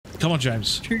Come on,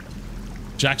 James.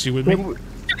 Jax, you with me?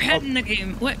 You're heading the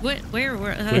game. What? Where?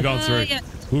 We're going through. Yeah.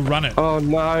 We'll run it. Oh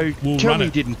no! We'll Tell run me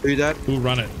it. you didn't do that. We'll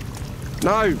run it.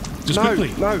 No. Just no, quickly.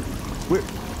 No.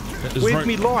 Where's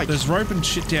me light? There's rope and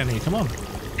shit down here. Come on.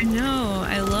 I know.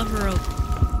 I love rope.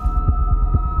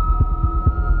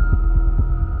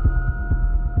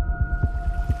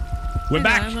 We're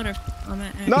back.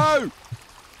 No.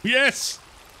 Yes.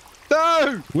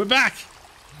 No. We're back.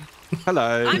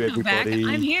 Hello, I'm everybody.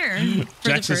 back. I'm here for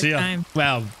Jax the is first here. time.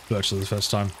 Well, virtually the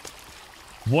first time.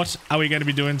 What are we going to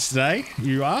be doing today,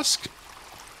 you ask?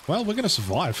 Well, we're going to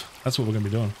survive. That's what we're going to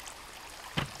be doing.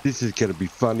 This is going to be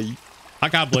funny. I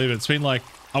can't believe it. It's been like,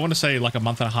 I want to say like a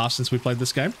month and a half since we played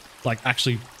this game. Like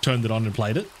actually turned it on and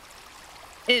played it.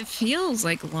 It feels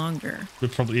like longer.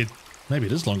 Maybe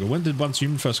it is longer. When did Once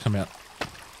Human first come out?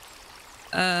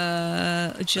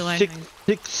 July 9th.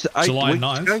 Six, 8 July weeks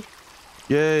 9th? ago?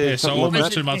 Yeah, So like almost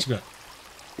that. 2 months ago.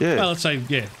 Yeah. Well, let's say,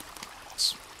 yeah,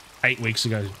 it's 8 weeks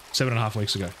ago, 7.5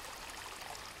 weeks ago.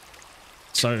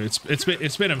 So it's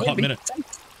been a hot minute.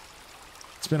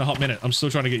 It's been a hot minute. I'm still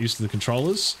trying to get used to the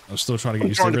controllers. I'm still trying to get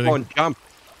used to everything. Find jump.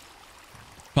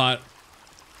 But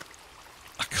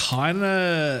I kind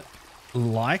of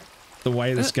like the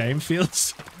way this game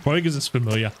feels. Probably because it's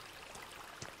familiar.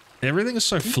 Everything is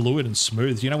so fluid and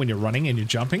smooth. You know when you're running and you're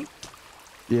jumping?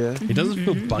 Yeah. It doesn't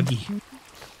feel buggy.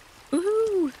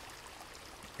 Woohoo!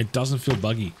 It doesn't feel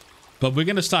buggy. But we're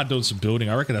going to start doing some building.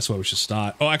 I reckon that's where we should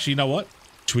start. Oh, actually, you know what?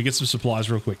 Should we get some supplies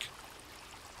real quick?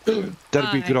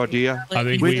 That'd be a good idea. I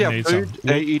think Where's we our need food?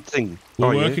 some. Eat thing.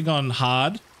 We're working on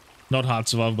hard. Not hard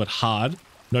survival, but hard.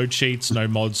 No cheats, no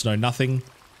mods, no nothing.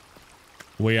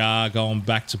 We are going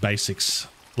back to basics,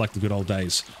 like the good old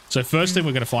days. So first thing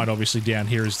we're going to find, obviously, down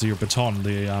here is the baton,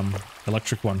 the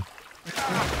electric one.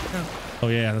 Oh,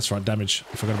 yeah, that's right. Damage.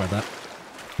 I forgot about that.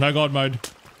 No god mode.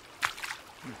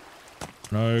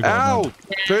 No god mode.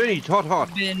 Ow! Fernie, hot.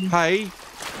 Hey,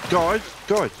 guys.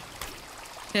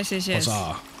 Yes.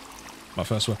 Huzzah. My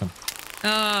first weapon.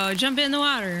 Oh, jump in the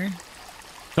water.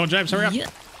 Come on, James, hurry up. Yeah.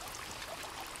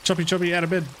 Choppy, out of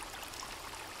bed.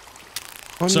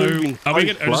 I'm So, moving are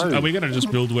we slow. going to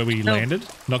just build where we landed?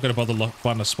 Not going to bother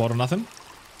finding a spot or nothing?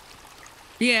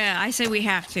 Yeah, I say we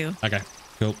have to. Okay,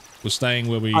 cool. We're staying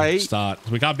where we start.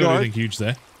 We can't build anything huge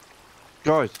there.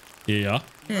 Guys, Yeah.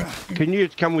 can you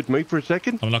just come with me for a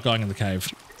second? I'm not going in the cave.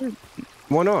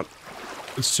 Why not?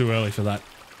 It's too early for that.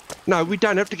 No, we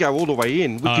don't have to go all the way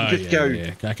in. We can just go.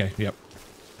 Yeah. Okay, yep.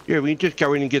 Yeah, we can just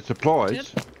go in and get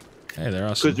supplies. Yep. Hey, there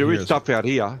are some Because there is heroes. stuff out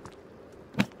here.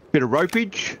 Bit of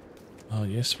ropage. Oh,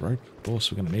 yes, rope. Of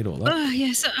course, we're going to need all that. Oh,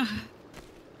 yes.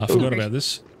 I forgot about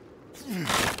this.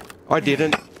 I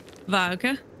didn't.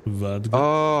 Vodka. Vodka.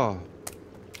 Oh.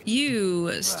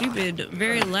 You stupid,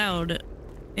 very loud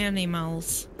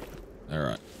animals. All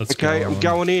right, let's go. Okay, I'm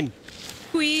going in.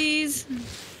 Squeeze.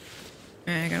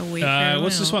 I gotta wait for a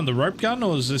what's this while. one? The rope gun,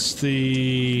 or is this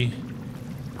the...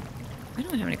 I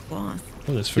don't have any cloth.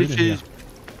 Oh, there's food This in here. is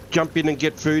jump in and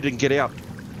get food and get out.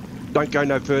 Don't go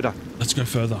no further. Let's go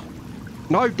further.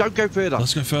 No, don't go further.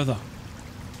 Let's go further.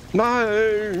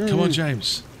 No. Come on,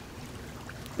 James.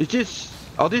 It's just...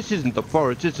 Oh, this isn't the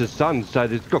forest. It's the sun, so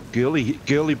there's got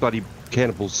girly bloody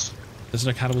cannibals. There's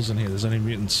no cannibals in here. There's only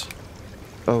mutants.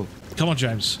 Oh. Come on,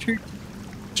 James.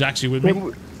 Jax, you with me?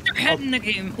 You're heading the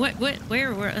game. What?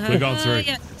 Where? We're going through.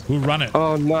 Yeah. We'll run it.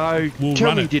 Oh no! We'll Tell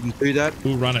run me it. you didn't do that.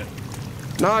 We'll run it.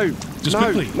 No! Just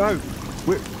no! quickly. No!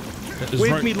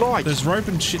 Where's me light? There's rope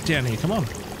and shit down here. Come on.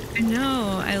 I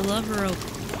know. I love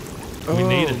rope. We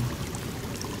need it.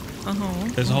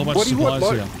 There's a whole bunch What of do you want,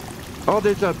 supplies Mike? here. Oh,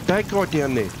 there's a bad guy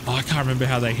down there. Oh, I can't remember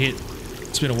how they hit.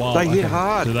 It's been a while. They hit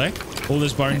hard. Do they? Oh,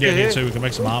 there's bone down here too. We can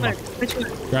make some armor. Which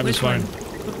one? Grab this bone.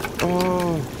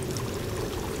 Oh,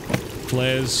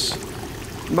 Flares.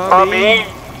 Mummy.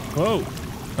 Whoa.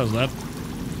 That was loud.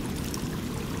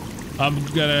 I'm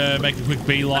gonna make a quick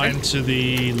beeline to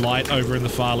the light over in the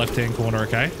far left-hand corner,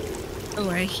 okay? Oh,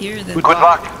 I hear them. Good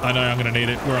luck. I know I'm gonna need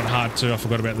it. We're on hard too. I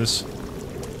forgot about this.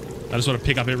 I just want to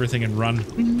pick up everything and run.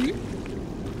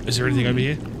 Is there anything over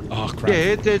here? Oh crap!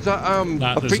 Yeah, there's a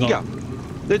there's finger. not.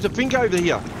 There's a finger over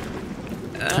here.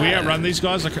 Can we outrun these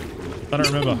guys? I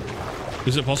don't remember.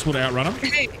 Is it possible to outrun them?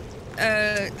 Hey,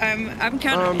 I'm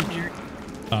kind of injured.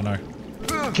 Oh no!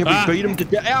 Can we beat him to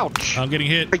death? Ouch! I'm getting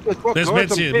hit. Hey, guess what, There's guys?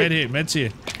 meds I'm here. dead. Meds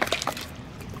here.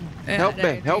 Help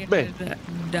me, help me.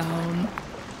 Down.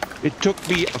 It took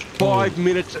me 5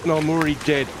 minutes and I'm already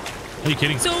dead. Are you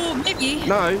kidding? So maybe.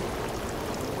 No,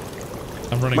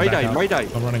 I'm running Mayday, back up. Mayday.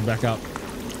 I'm running back up.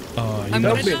 Oh, you I'm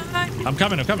guys. gonna die. I'm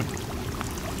coming.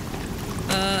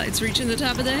 It's reaching the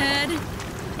top of the head.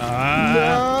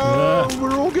 Ah. no,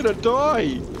 we're all gonna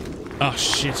die. Oh,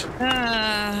 shit.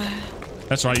 Uh,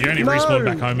 That's right. You only respawn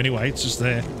back home anyway. It's just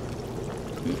there.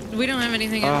 we don't have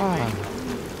anything.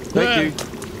 Thank you.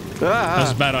 That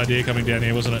was a bad idea coming down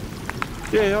here, wasn't it?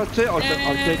 Yeah, I said,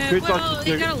 Chris, well,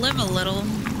 you gotta live a little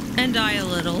and die a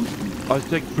little. I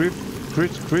said, Chris,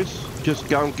 just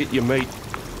go and get your meat.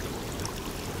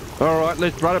 All right,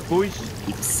 let's run it, boys.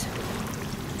 Oops.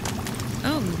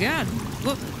 Oh God,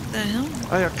 what the hell?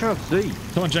 Hey, I can't see.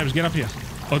 Come on, James, get up here.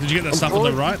 Oh, did you get that stuff on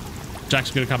the right?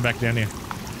 Jack's gonna come back down here.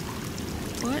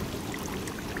 What?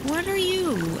 What are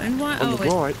you? And why? On the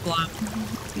right. It's block.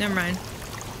 Never mind.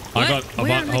 I got a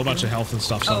Where whole bunch of health and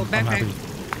stuff, so I'm happy.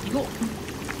 Cool.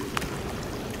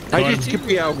 Hey, this could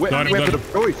be our weapon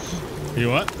of choice. You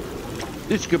what?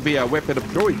 This could be our weapon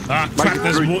of choice. Ah, crap,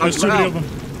 there's too many of them.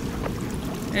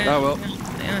 Yeah, Oh, well.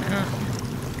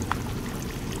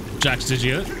 Jax, did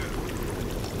you get it?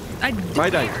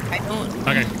 Mayday. I don't.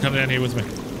 Okay, come down here with me.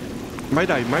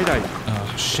 Mayday.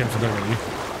 Oh, shit, I forgot about you.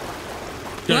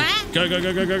 Go, What? go.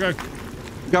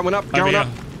 Going up.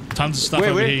 Tons of stuff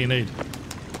Where? here you need.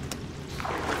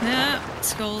 Yeah,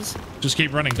 skulls. Just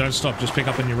keep running, don't stop. Just pick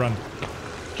up and you run.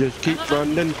 Just keep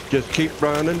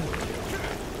running.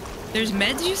 There's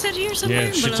meds you said here somewhere?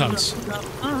 Yeah, shit tons.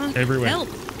 Everywhere. Help.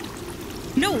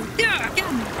 No. Yeah,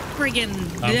 God, friggin'.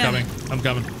 I'm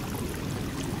coming.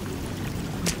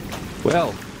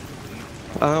 Well,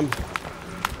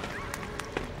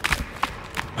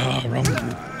 Oh, wrong.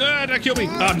 Ah, don't kill me.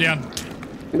 Oh, I'm down.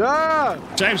 no,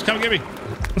 James, come get me.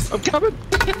 I'm coming.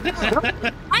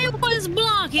 I was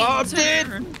blocking. Oh, I'm dead.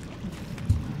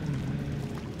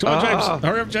 Come on, James.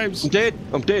 Hurry up, James.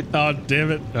 I'm dead. Oh,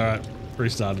 damn it. All right,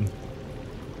 restarting.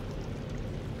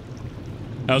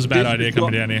 That was a bad idea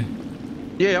coming down here.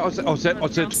 Yeah, I said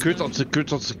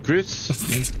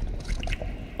Chris.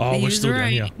 Oh, we're still down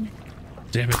right. here.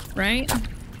 Damn it. Right?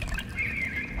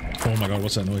 Oh my god,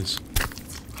 what's that noise?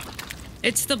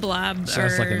 It's the blob.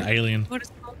 Sounds like an alien. What is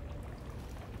it called?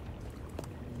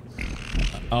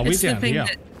 Oh, we're It's the down thing here.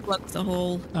 that plugs the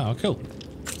hole. Oh, cool.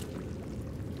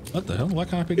 What the hell? Why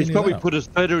can't I pick He's any of probably that up? put us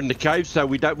better in the cave, so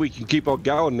we can keep on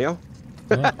going now.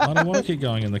 I don't want to keep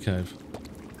going in the cave.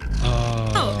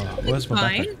 Oh, where's my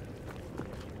fine. backpack?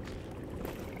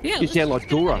 Yeah, You let's sound like just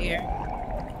get out Dora. of here.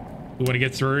 We want to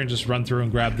get through and just run through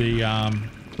and grab the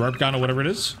rope gun or whatever it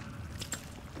is?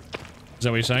 Is that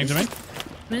what you're saying to me?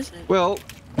 What is it? Well,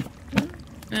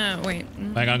 Oh, wait.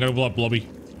 Hang on, I'm going to blow up Blobby.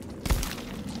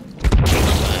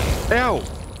 ow.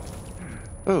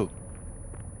 Oh.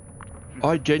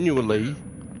 I genuinely.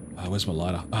 Oh, where's my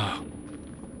lighter? Ah.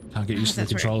 Can't get used to the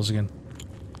That's right. controls again.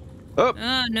 Oh.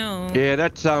 Oh, no. Yeah,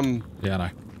 that's Yeah, I know.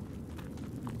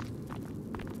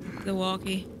 The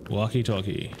walkie.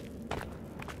 Walkie-talkie.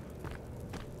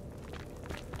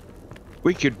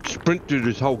 We could sprint through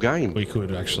this whole game. We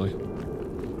could, actually.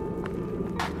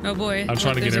 Oh, boy. I'm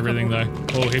trying to get everything, though.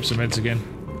 Oh, heaps of meds again.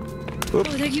 Oh,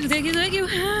 thank you.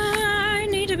 I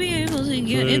need to be able to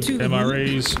get Good. into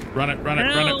MREs. Run it.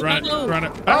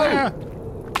 No. Ah!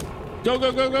 Go.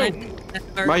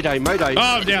 Mayday. Oh,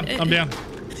 I'm down.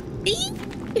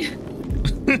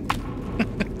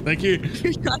 Thank you.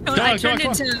 I turned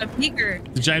into a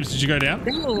peeker. James, did you go down?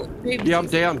 No, baby. Yeah, I'm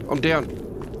down.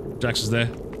 Jax is there.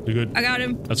 We're good. I got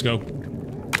him. Let's go.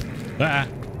 Ah,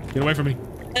 get away from me.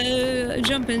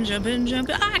 Jumping.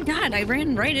 Ah, God, I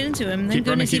ran right into him. Keep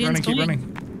running.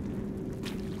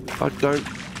 I don't.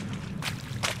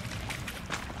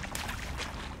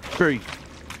 Three.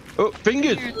 Oh,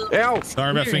 fingers! Ow!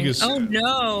 Sorry about fingers. Oh,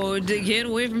 no. Get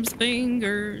away from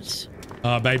fingers.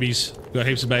 Babies. Got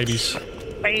heaps of babies.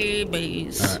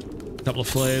 Babies. All right. Couple of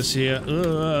flares here.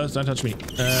 Don't touch me.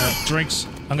 Drinks.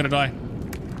 I'm gonna die.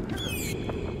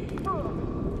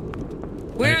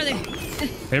 Where are they?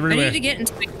 Everywhere. I need to get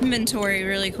into my inventory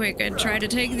really quick and try to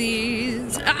take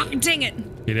these. Ah, dang it.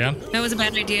 You down? That was a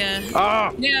bad idea.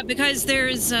 Ah! Yeah, because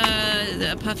there's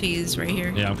the puffies right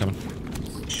here. Yeah, I'm coming.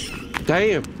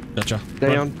 Damn! Gotcha.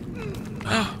 Down.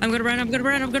 Oh, I'm gonna run.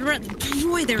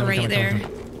 Boy, they're right there.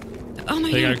 Oh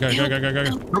my There you God.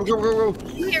 go. Go.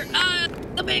 Here,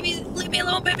 the babies. Leave me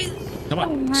alone, babies. Come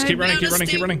on. Just keep running. Keep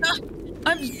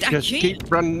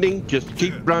running. Just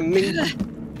keep running.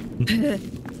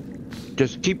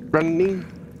 Just keep running.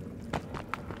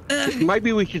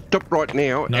 Maybe we should stop right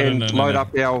now and load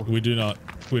up our. We do not.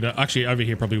 We don't. Actually, over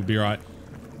here probably would be right.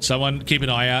 Someone keep an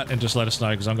eye out and just let us know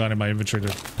because I'm going in my inventory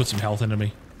to put some health into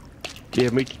me. Yeah,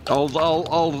 me. I'll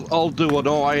do an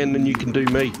eye and then you can do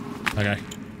me. Okay.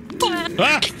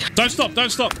 Ah! Don't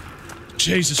stop.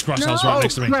 Jesus Christ, I was right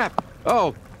next to me. Crap.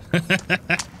 Oh.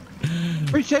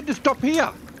 We said to stop here.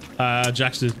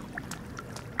 Jax did.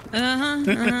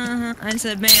 I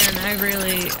said, man, I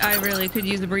really could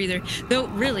use a breather. Though,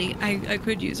 really, I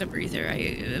could use a breather.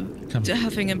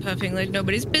 Huffing and puffing like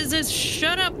nobody's business.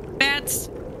 Shut up, bats.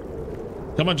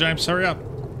 Come on, James, hurry up.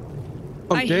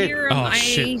 I dead. hear 'em. Oh,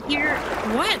 shit. I hear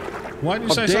what? Why did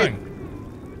you say dead. something?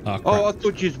 Oh, crap. Oh, I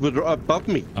thought you were above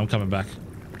me. I'm coming back.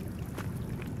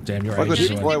 Damn, you're I got ages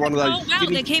hit away. by one of Oh those. wow,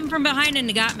 they came from behind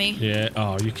and got me. Yeah.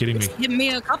 Oh, you're kidding me. Hit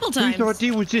me a couple times. Whose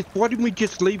idea was this? Why didn't we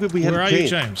just leave if we had Where a are chance? you,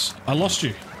 James? I lost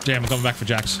you. Damn, I'm coming back for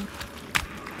Jax.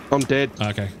 I'm dead.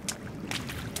 Okay,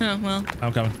 Oh well,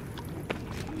 I'm coming.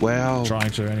 Wow. Trying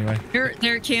to anyway.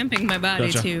 they're camping my body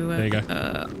Gotcha. too. There you go.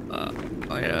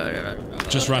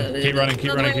 Just run. Keep running.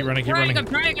 Keep running. Keep running. Keep running. I'm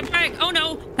trying. Oh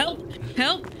no!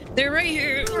 Help! They're right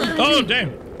here. Oh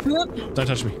damn! Don't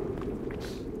touch me.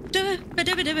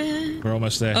 We're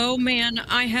almost there. Oh man,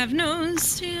 I have no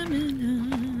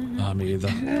stamina. Oh, me either.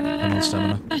 I'm on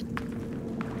stamina.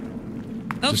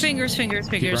 Oh, Just fingers.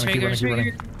 keep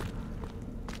running.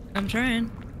 I'm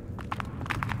trying.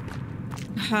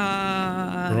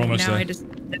 We're almost now there.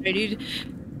 I need.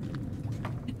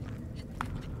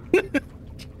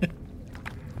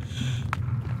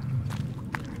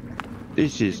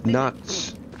 This is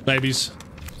nuts. Babies.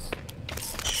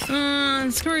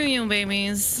 Screw you,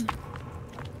 babies.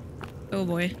 Oh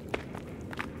boy.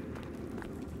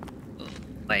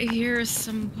 I hear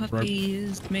some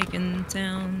puppies making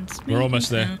sounds. We're almost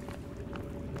there.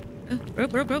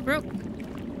 Rope.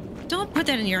 Don't put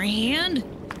that in your hand.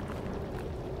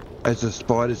 As the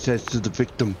spider says to the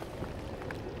victim.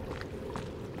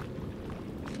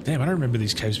 Damn, I don't remember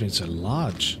these caves being so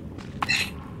large.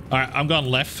 Alright, I'm going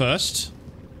left first.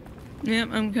 Yep,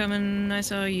 I'm coming. I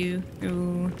saw you.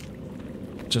 Ooh.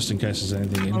 Just in case there's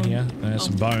anything in here. There's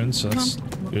some bones, so that's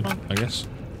good, I guess.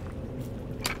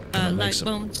 Like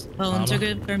bones. Bones are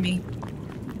good for me.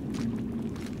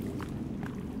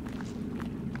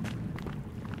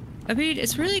 I mean,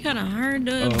 it's really kind of hard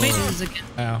to make those again.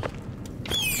 Ow.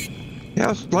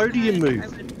 How slow do you I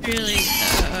move? would really.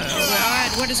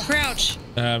 What is crouch?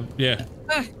 Yeah.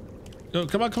 Uh, Oh,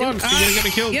 come on. You're gonna get me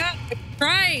killed. Yeah,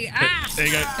 try. There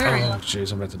you go. There we go. Oh,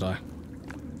 jeez, I'm about to die.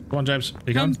 Come on, James. Here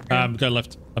you come. Go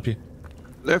left. Up here.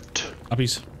 Left.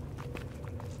 Uppies.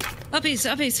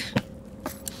 Uppies.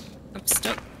 I'm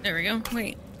stuck. There we go.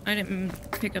 Wait, I didn't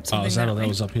pick up something. Oh, is that all way. that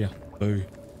was up here? Boo.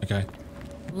 Okay.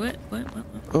 What?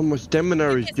 Oh, my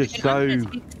stamina is just so... I'm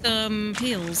gonna take some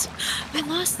pills. I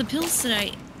lost the pills that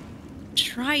I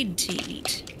tried to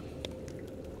eat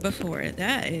before.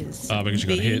 That is. Oh, because you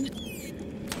got hit.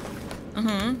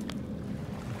 I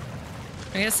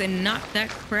guess they knocked that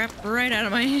crap right out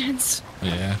of my hands.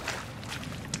 Yeah.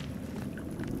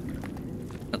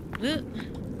 Oh,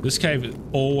 This cave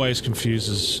always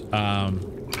confuses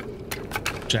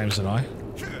James and I.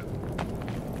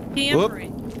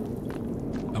 Tampering.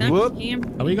 Whoop.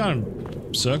 Are we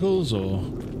going circles or?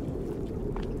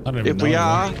 I don't even know. If we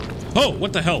are... Oh,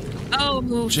 what the hell? Oh,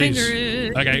 Jeez.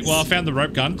 fingers. Okay, well, I found the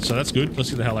rope gun, so that's good. Let's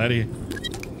get the hell out of here.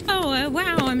 Oh,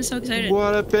 wow, I'm so excited.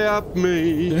 What about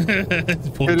me?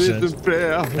 Poor It James. isn't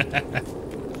fair.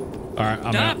 Alright,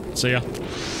 I'm Stop. out. See ya.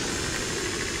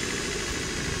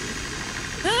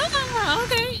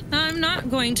 Okay. I'm not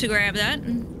going to grab that.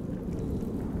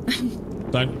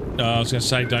 Don't, I was going to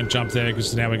say don't jump there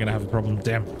because now we're going to have a problem.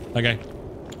 Damn. Okay.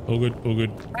 All good, all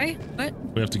good. Right? What?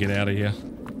 We have to get out of here.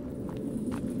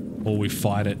 Or we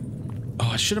fight it. Oh,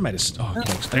 I should have made a... Oh,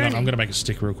 thanks. Hang on, I'm going to make a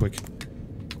stick real quick.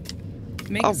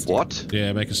 Make Oh, a stick. what?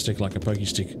 Yeah, make a stick like a pokey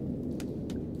stick.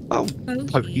 Oh, Okay.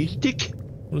 pokey stick?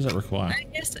 What does that require? I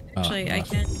guess actually I knife.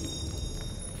 can.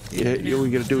 Yeah, all we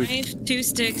gotta do is... Knife, 2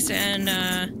 sticks, and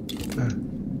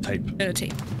Tape. bit of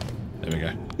tape. There we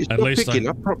go. It's At not least picking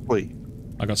up properly.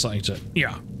 I got something to...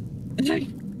 Yeah.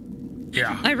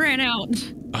 Yeah. I ran out.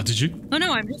 Oh, did you? Oh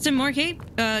no, I'm just in more cave.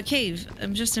 Cave.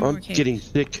 I'm just in I'm more cave. getting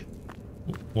sick.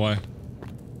 Why?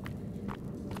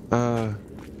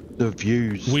 The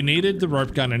views. We needed the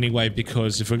rope gun anyway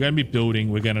because if we're going to be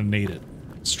building, we're going to need it.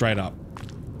 Straight up.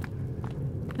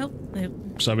 Help.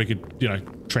 So we could, you know,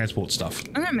 transport stuff.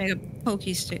 I'm gonna make a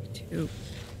pokey stick too.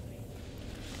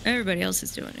 Everybody else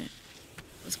is doing it.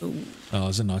 Let's go. Oh,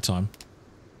 is it nighttime?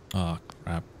 Oh,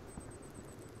 crap.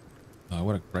 Oh,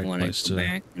 what a great Wanna place go to...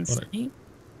 back and what a sleep?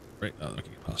 great... Oh, okay,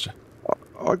 pasture.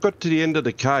 I got to the end of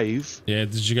the cave. Yeah,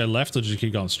 did you go left or did you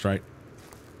keep going straight?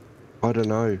 I don't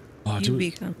know. Oh, You do we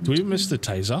become miss the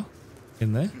taser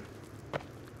in there?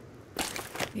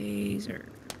 Taser.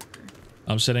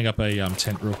 I'm setting up a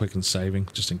tent real quick and saving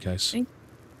just in case.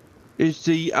 Is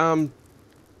the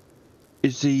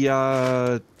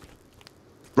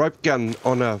rope gun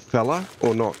on a fella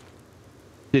or not?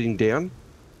 Sitting down?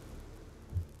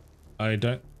 I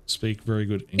don't speak very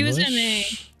good He was English. in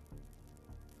a-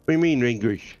 What do you mean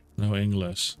English? No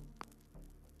English.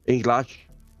 English?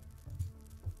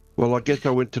 Well, I guess I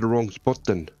went to the wrong spot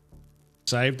then.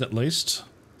 Saved at least,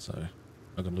 so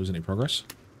not gonna lose any progress.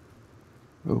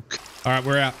 Okay. All right,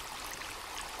 we're out.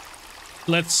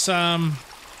 Let's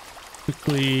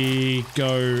quickly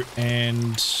go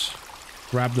and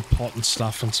grab the pot and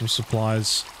stuff and some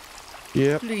supplies.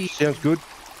 Yeah, Please. sounds good.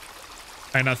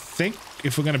 And I think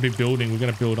if we're going to be building, we're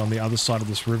going to build on the other side of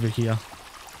this river here.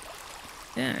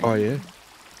 Yeah. Oh, yeah.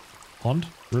 Pond?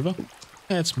 River?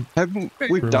 Yeah, it's, Haven't we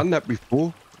River. done that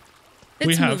before? It's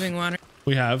we have. moving water.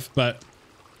 we have, but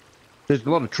There's a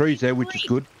lot of trees there, which is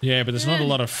good. yeah, but there's not a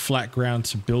lot of flat ground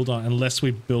to build on unless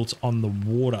we built on the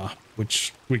water,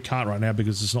 which we can't right now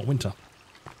because it's not winter.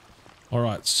 All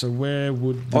right, so where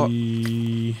would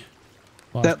the...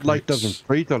 That lake doesn't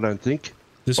freeze, I don't think.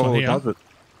 This one here? Does it?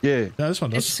 Yeah. No, this one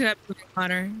does. It's got moving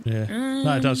water. Yeah.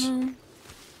 No, it does. All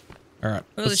right.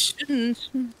 Well, it let's- shouldn't,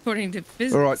 according to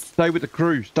physics. All right, stay with the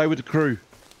crew. Stay with the crew.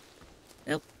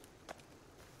 Nope.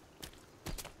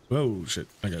 Whoa, shit.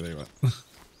 Okay, there you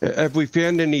are. Have we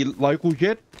found any locals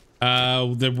yet?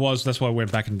 There was. That's why I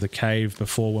went back into the cave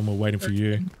before when we're waiting for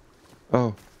you.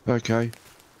 Oh, okay.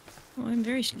 Oh, I'm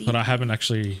very sleepy. But I haven't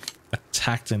actually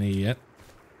attacked any yet.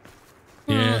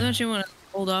 Well, yeah. don't you want to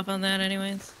hold off on that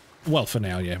anyways? Well, for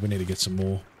now, yeah. We need to get some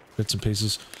more bits and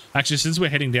pieces. Actually, since we're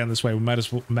heading down this way, we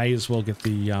may as well get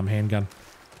the handgun.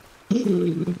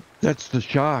 That's the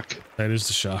shark. That is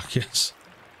the shark, yes.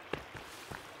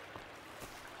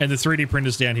 And the 3D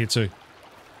printer's down here too.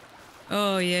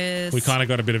 Oh, yes. We kind of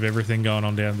got a bit of everything going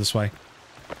on down this way.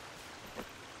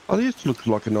 Oh, this looks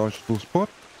like a nice little spot.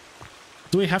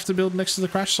 Do we have to build next to the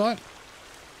crash site?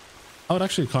 I would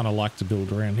actually kind of like to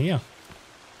build around here.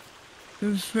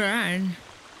 It's fine.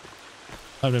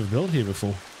 I've never built here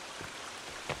before.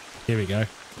 Here we go.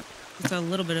 It's a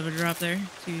little bit of a drop there.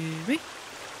 Excuse me.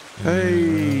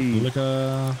 Hey.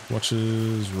 Liquor,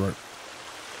 watches, rope.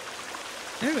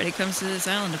 Everybody comes to this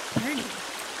island to party.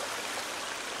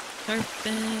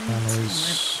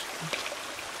 Panels.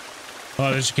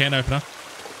 Oh, there's your can opener.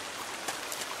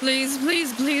 Please,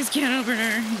 please, please, can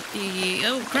opener.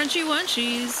 Oh, crunchy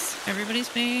munchies. Everybody's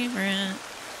favorite.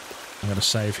 I'm going to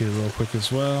save here real quick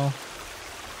as well.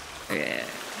 Yeah.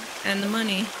 And the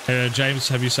money. James,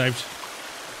 have you saved?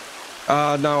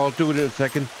 No, I'll do it in a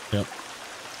second. Yep.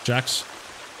 Jax?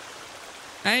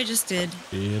 I just did.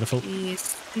 Beautiful.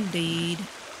 Yes, indeed.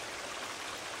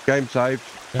 Game saved.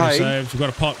 Game Hey, saved. We've got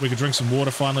a pot. We can drink some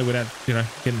water finally without,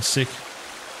 getting sick.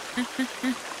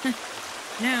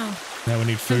 Now, Now we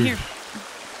need come food. here.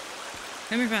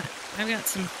 Come here, back. I've got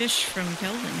some fish from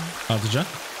Kelvin. Oh, did you?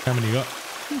 How many you got?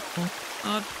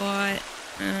 I've got,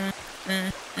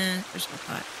 there's no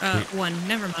pot. One.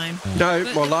 Never mind. no,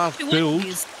 But my last one of build,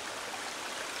 these-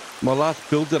 my last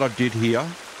build that I did here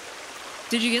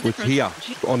Did you get the was crunchy here,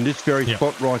 munchies? on this very Yeah.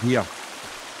 spot right here.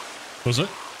 Was it?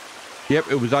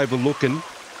 Yep, it was overlooking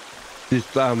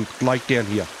this lake down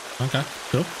here, Okay,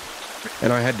 cool.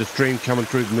 and I had the stream coming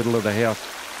through the middle of the house.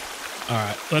 All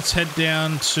right, let's head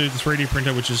down to the 3D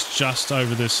printer, which is just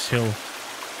over this hill.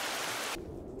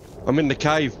 I'm in the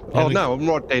cave. Yeah, Oh no, I'm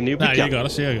right down here No, with you you. got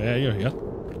us. Yeah, you're here.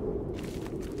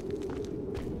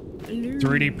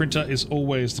 3D printer is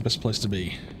always the best place to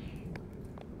be.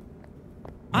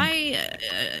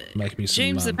 Make me some...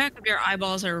 James, the back of your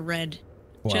eyeballs are red.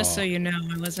 Just so wow. you know,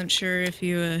 I wasn't sure if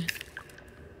you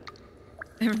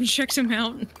ever checked them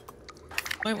out.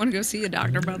 Might want to go see a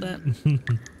doctor about that.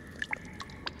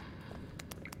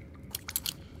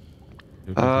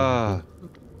 Ah,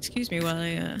 Excuse me while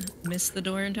I miss the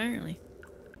door entirely.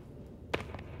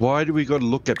 why do we got to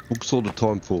look at books all the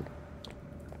time for?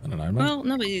 I don't know, man. Well,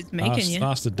 nobody's making you.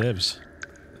 Ask the devs.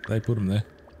 They put them there.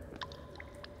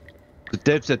 The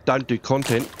devs that don't do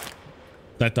content,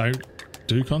 That don't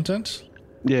do content?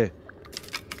 yeah,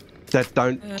 that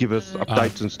don't give us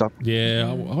updates and stuff. Yeah,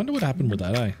 I wonder what happened with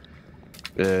that, eh?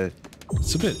 Yeah,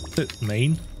 It's a bit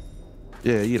mean.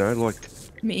 yeah, you know, like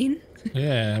Mean?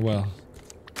 Yeah, well,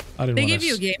 I didn't They want give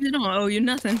you a game, they don't owe you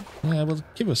nothing. Yeah, well,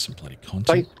 give us some bloody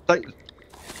content.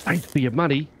 thanks for your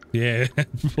money. Yeah,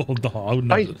 well, no, I wouldn't.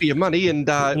 Thanks for your money, and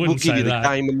we'll Wouldn't give say you the that.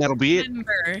 game, and that'll be it.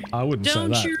 Remember, I wouldn't say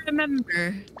don't that. you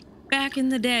remember, back in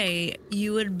the day,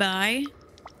 you would buy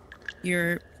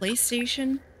your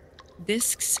PlayStation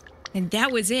discs, and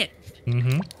that was it.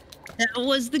 Mm-hmm. That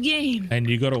was the game. And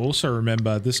you got to also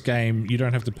remember, this game, you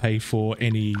don't have to pay for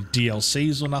any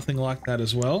DLCs or nothing like that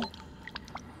as well.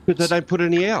 Because they don't put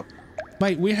any out.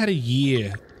 Mate, we had a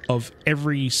year of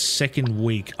every second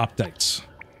week updates.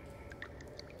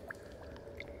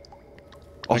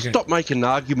 I'll Okay. stop making an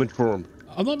argument for them.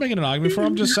 I'm not making an argument for it.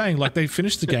 I'm just saying, like, they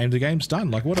finished the game. The game's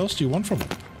done. Like, what else do you want from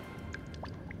it?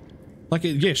 Like,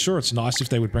 yeah, sure, it's nice if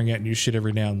they would bring out new shit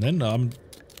every now and then. I'm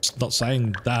not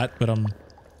saying that, but I'm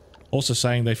also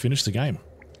saying they finished the game.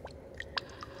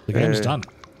 The game's done.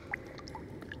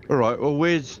 All right. Well,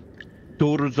 where's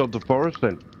Daughters of the Forest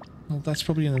then? Well, that's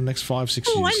probably in the next 5-6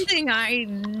 years. One thing I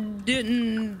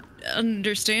didn't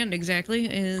understand exactly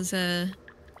is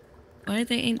why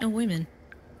they ain't no women.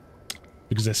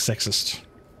 Because they're sexist.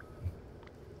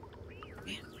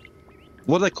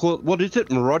 What do they call it? What is it?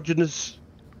 Misogynist?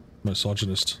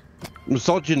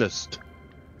 Misogynist.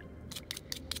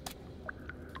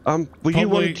 Well, you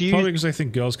wanted to use... Probably because they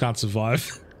think girls can't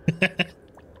survive.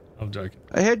 I'm joking.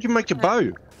 How'd you make a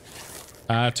bow?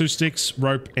 2 sticks,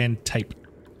 rope, and tape.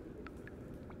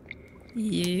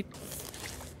 Yep.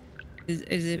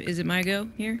 Is it my go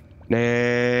here?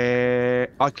 Nah,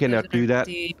 I cannot do that.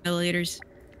 The elevators.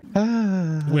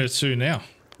 Where to now?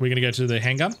 We're going to go to the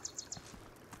handgun?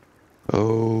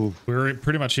 Oh. We're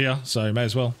pretty much here, so may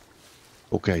as well.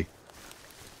 Okay.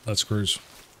 Let's cruise.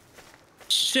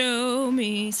 Show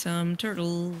me some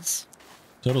turtles.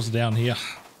 Turtles are down here.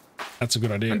 That's a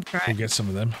good idea. We'll get some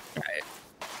of them.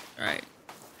 Right.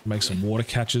 Make some water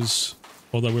catches.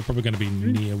 Although we're probably going to be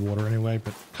near water anyway,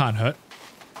 but can't hurt.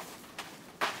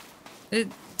 It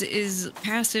is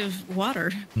passive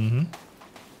water. Mm-hmm.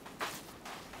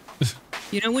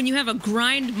 You know, when you have a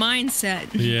grind mindset.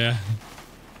 Yeah.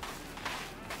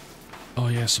 Oh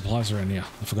yeah, supplies are in here.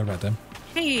 I forgot about them.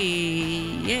 Hey,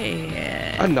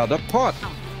 yeah. Another pot.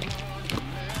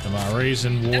 MREs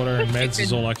and water and meds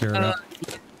is all I care about.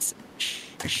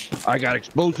 I got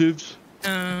explosives.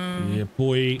 Yeah,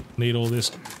 boy, need all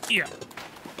this. Yeah.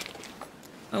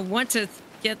 I want to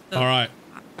get the... All right.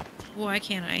 Why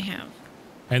can't I have?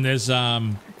 And there's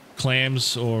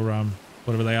clams or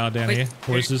whatever they are down here.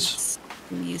 Oysters.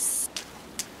 Yes.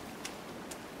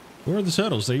 Where are the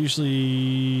turtles? They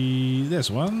usually... There's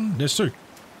one. There's 2.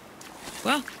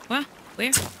 Well, where?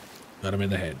 Got them in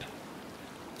the head.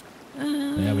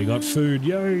 Now we got food,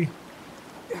 yay!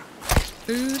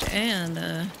 Food and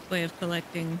a way of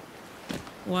collecting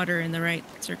water in the right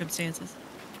circumstances.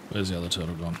 Where's the other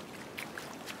turtle gone?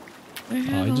 Where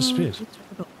Oh, he disappeared. the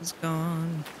turtles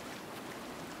gone?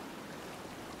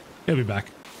 He'll be back.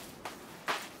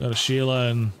 Got a Sheila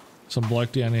and some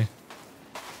bloke down here.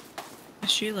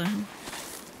 Sheila.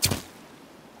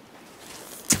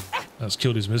 That's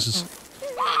killed his missus.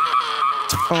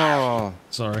 Oh.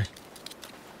 Sorry.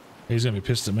 He's gonna be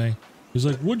pissed at me. He's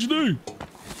like, what'd you do?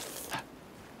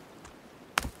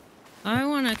 I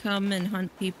want to come and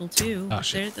hunt people too. Oh,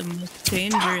 shit. They're the most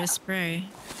dangerous prey.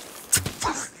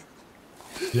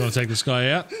 You want to take this guy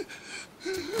out?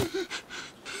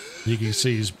 You can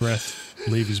see his breath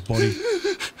leave his body.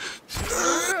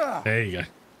 There you go.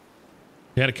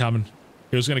 He had it coming.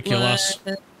 He was going to kill us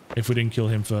if we didn't kill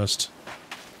him first.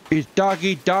 It's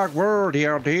dog-eat-dog world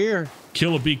out here.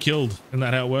 Kill or be killed. Isn't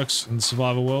that how it works in the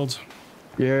survival world?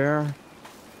 Yeah.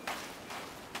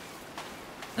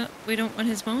 We don't want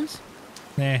his bones?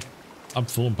 Nah. I'm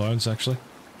full of bones, actually.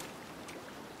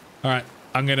 Alright.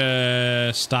 I'm going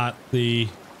to start the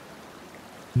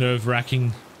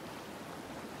nerve-wracking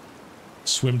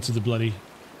swim to the bloody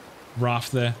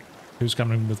raft there. Who's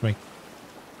coming with me?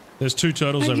 There's 2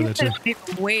 turtles over there, too.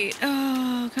 Wait.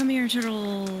 Oh, come here,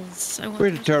 turtles. I want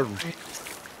Where's the turtle?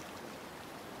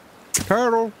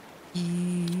 Turtle.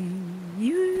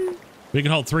 You. We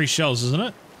can hold 3 shells, isn't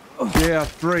it? Yeah,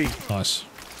 3. Nice.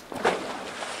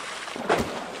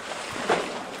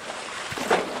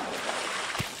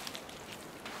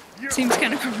 Seems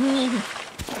kind of cruel.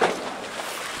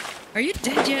 Are you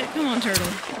dead yet? Come on, turtle.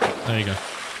 There you go.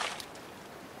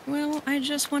 Well, I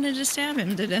just wanted to stab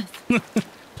him to death.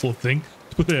 Poor thing.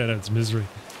 Put it out of its misery.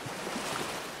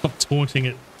 Stop taunting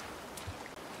it.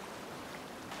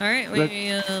 All right,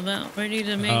 we about ready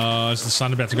to make. Is the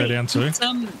sun about to go down too?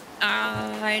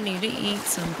 I need to eat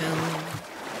some pills.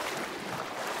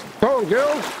 Come on,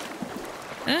 girls.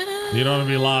 You don't want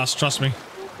to be last, trust me.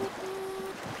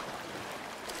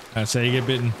 That's how you get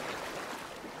bitten.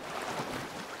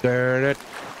 Darn it.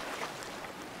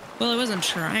 Well, I wasn't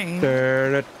trying.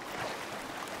 Darn it.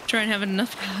 Try and have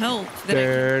enough health. That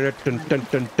Darn it. Dun, dun,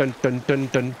 dun, dun, dun, dun,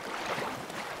 dun.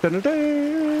 Dun, dun,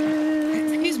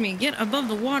 dun. Excuse me, get above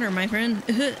the water, my friend.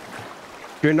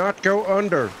 Do not go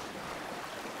under.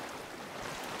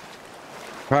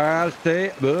 I'll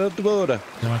stay above the water.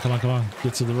 Come on, come on, come on.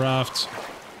 Get to the raft.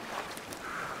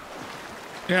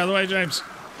 Get out of the way, James.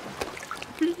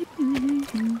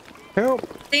 Help.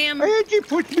 Damn. How'd you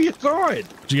push me aside?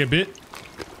 Did you get bit?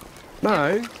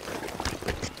 No.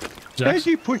 James? How'd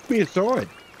you push me aside?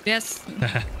 Yes.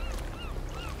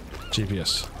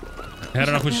 GPS. How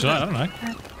did I push it? I don't know.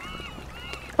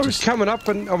 I was coming up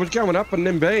and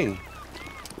then bang.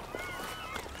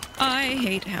 I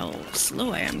hate how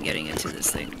slow I am getting into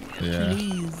this thing. Yeah.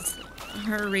 Please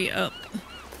hurry up.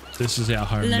 This is our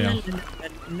home now.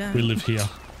 We live here.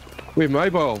 We're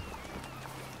mobile.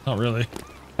 Not really.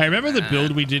 Hey, remember the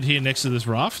build we did here next to this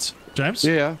raft, James?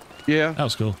 Yeah, yeah. That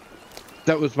was cool.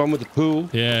 That was one with the pool.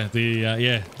 Yeah,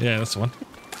 yeah, that's the one.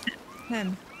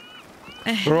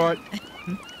 All right.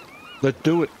 Let's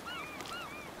do it.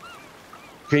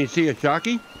 Can you see a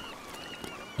sharky?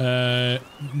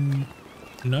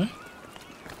 No.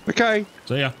 Okay.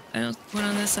 So yeah. I don't one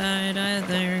on this side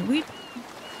either. We.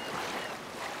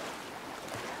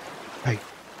 Hey,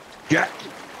 Jack.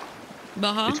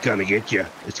 Baha? It's gonna get you.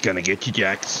 It's gonna get you,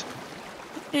 Jax.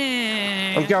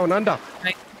 Yeah. I'm going under.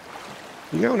 Right.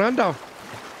 I'm going under.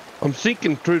 I'm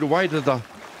sinking through the weight of the...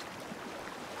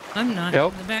 I'm not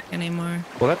Help. in the back anymore.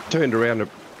 Well, that turned around.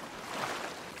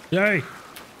 Yay!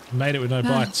 Made it with no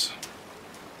bites.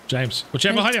 James, watch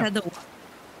out behind you.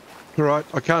 All right,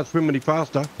 I can't swim any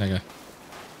faster. There you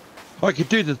go. I could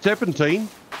do the 17.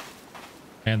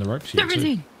 And the ropes. Yeah,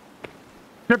 Everything.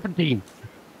 17.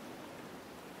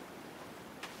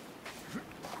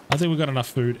 I think we've got enough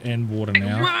food and water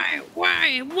now.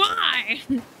 Why?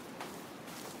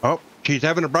 Oh, she's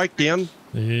having a breakdown.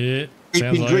 Yeah. She's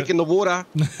Sounds been like drinking it. the water.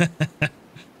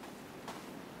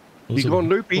 He's gone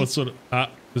loopy. What sort of?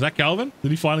 Was that Calvin?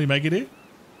 Did he finally make it here?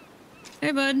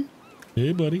 Hey, bud.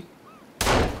 Yeah, buddy.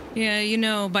 Yeah, you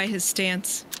know by his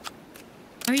stance.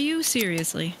 Are you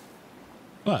seriously?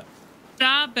 What?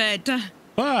 Stop it.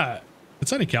 What?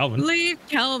 It's only Calvin. Leave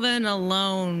Calvin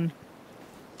alone.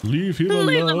 Leave him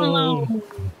Leave him alone. alone.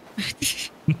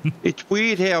 It's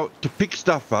weird how to pick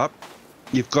stuff up,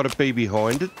 you've got to be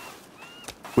behind it,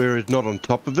 whereas not on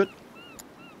top of it.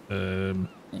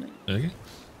 Okay.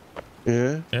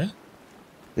 Yeah. Yeah.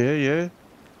 Yeah.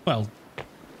 Well,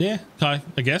 yeah. I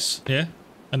guess. Yeah.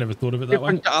 I never thought of it that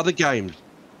way. Different to other games.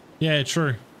 Yeah,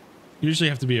 true. You usually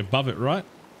have to be above it, right?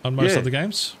 On most Yeah. other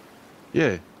games.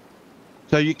 Yeah.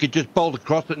 So you could just bolt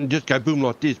across it and just go boom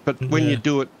like this. But when you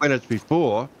do it when it's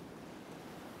before,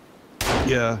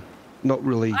 yeah, not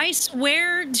really. I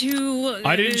swear to...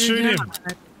 I didn't shoot him.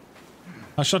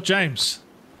 I shot James.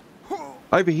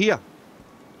 Over here.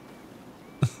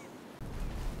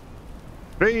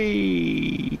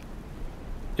 3.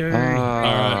 All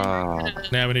right.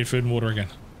 Now we need food and water again.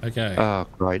 Okay.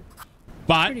 Great.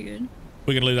 But Pretty good.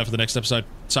 we're going to leave that for the next episode.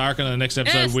 So I reckon in the next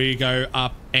episode Yes. we go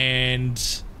up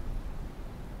and...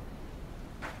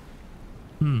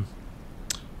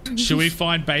 Should we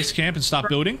find base camp and start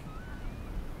building?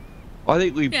 I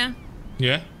think we... Yeah.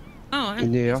 Yeah? Oh,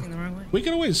 I'm Yeah. facing the wrong way. We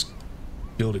could always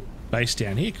build a base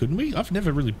down here, couldn't we? I've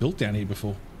never really built down here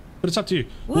before. But it's up to you.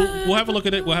 We'll have a look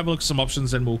at it. We'll have a look at some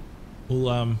options and we'll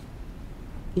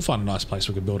find a nice place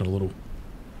we can build a little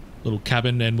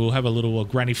cabin, and we'll have a little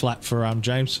granny flat for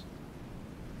James.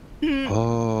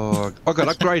 Oh, I got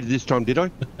upgraded this time, did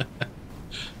I?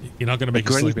 You're not going to make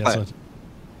us granny sleep flat. outside.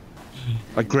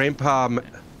 A grandpa...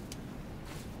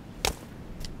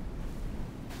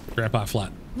 Grandpa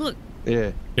flat. Look.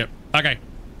 Yeah. Yep. Okay.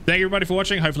 Thank you everybody for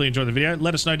watching. Hopefully you enjoyed the video.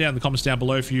 Let us know down in the comments down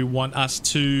below if you want us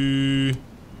to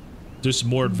do some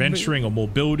more adventuring or more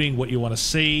building, what you want to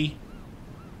see.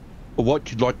 Or what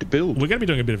you'd like to build. We're going to be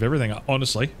doing a bit of everything,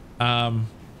 honestly. Yeah,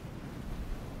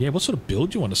 what sort of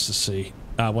build do you want us to see?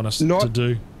 Want us to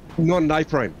do? Not an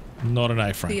A-frame. Not an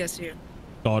A-frame. CSU.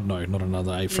 God, no, not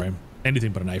another A-frame.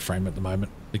 Anything but an A-frame at the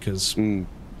moment, because I'm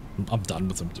done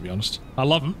with them, to be honest. I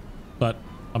love them, but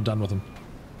I'm done with them.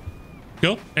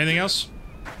 Cool. Anything else?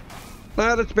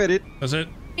 No, that's about it. That's it.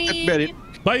 That's about it.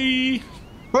 Bye.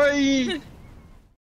 Bye.